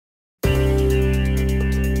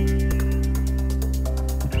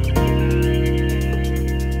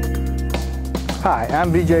Hi,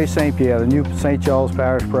 I'm V.J. St. Pierre, the new St. Charles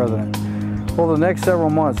Parish President. Over the next several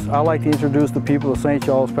months, I'd like to introduce the people of St.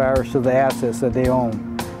 Charles Parish to the assets that they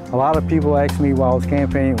own. A lot of people ask me while I was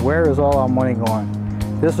campaigning, where is all our money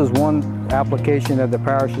going? This is one application that the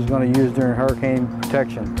parish is going to use during hurricane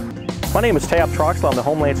protection. My name is Tab Troxler. I'm the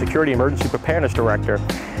Homeland Security Emergency Preparedness Director.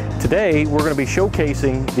 Today, we're going to be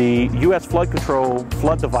showcasing the U.S. flood control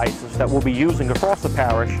flood devices that we'll be using across the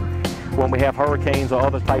parish when we have hurricanes or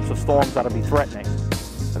other types of storms that will be threatening.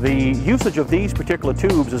 The usage of these particular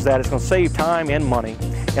tubes is that it's going to save time and money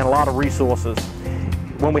and a lot of resources.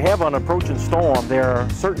 When we have an approaching storm, there are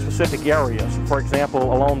certain specific areas, for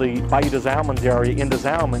example, along the Bayou des Allemands area in des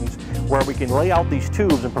Allemands, where we can lay out these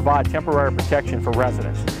tubes and provide temporary protection for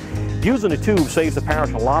residents. Using the tube saves the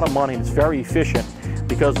parish a lot of money and it's very efficient,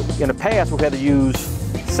 because in the past we've had to use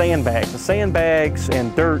sandbags. The sandbags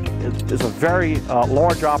and dirt is a very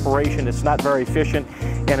large operation. It's not very efficient.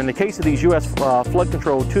 And in the case of these U.S. flood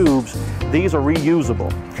control tubes, these are reusable.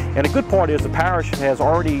 And the good part is the parish has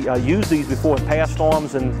already used these before in past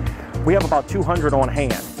storms, and we have about 200 on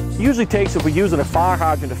hand. It usually takes, if we're using a fire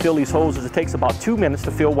hydrant to fill these hoses, it takes about 2 minutes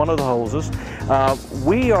to fill one of the hoses.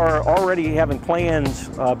 We are already having plans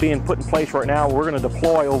being put in place right now. We're going to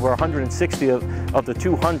deploy over 160 of the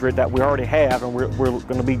 200 that we already have, and we're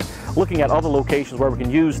going to be looking at other locations where we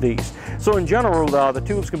can use these. So in general, the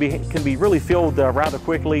tubes can be really filled rather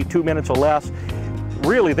quickly, 2 minutes or less.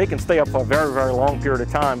 Really, they can stay up for a very, very long period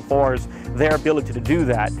of time as far as their ability to do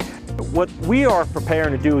that. What we are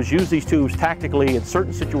preparing to do is use these tubes tactically in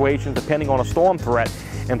certain situations depending on a storm threat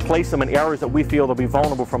and place them in areas that we feel they'll be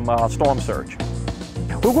vulnerable from storm surge.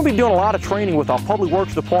 We're going to be doing a lot of training with our Public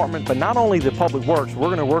Works Department, but not only the Public Works, we're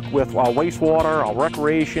going to work with our wastewater, our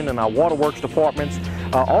recreation, and our waterworks departments,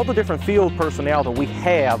 all the different field personnel that we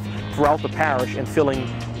have throughout the parish in filling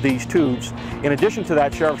these tubes. In addition to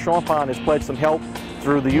that, Sheriff Champagne has pledged some help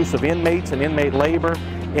through the use of inmates and inmate labor.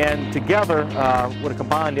 And together, with a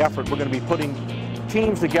combined effort, we're going to be putting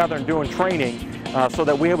teams together and doing training so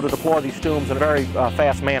that we're able to deploy these tubes in a very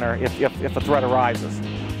fast manner if a threat arises.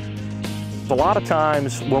 A lot of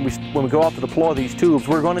times when we go out to deploy these tubes,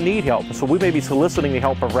 we're going to need help. So we may be soliciting the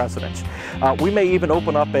help of residents. We may even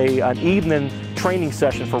open up an evening training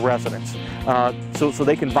session for residents so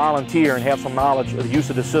they can volunteer and have some knowledge of the use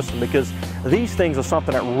of the system, because these things are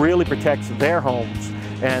something that really protects their homes,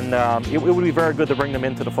 and it would be very good to bring them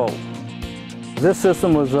into the fold. This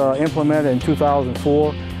system was implemented in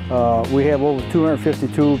 2004. We have over 250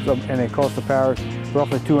 tubes, and it cost the parish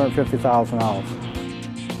roughly $250,000.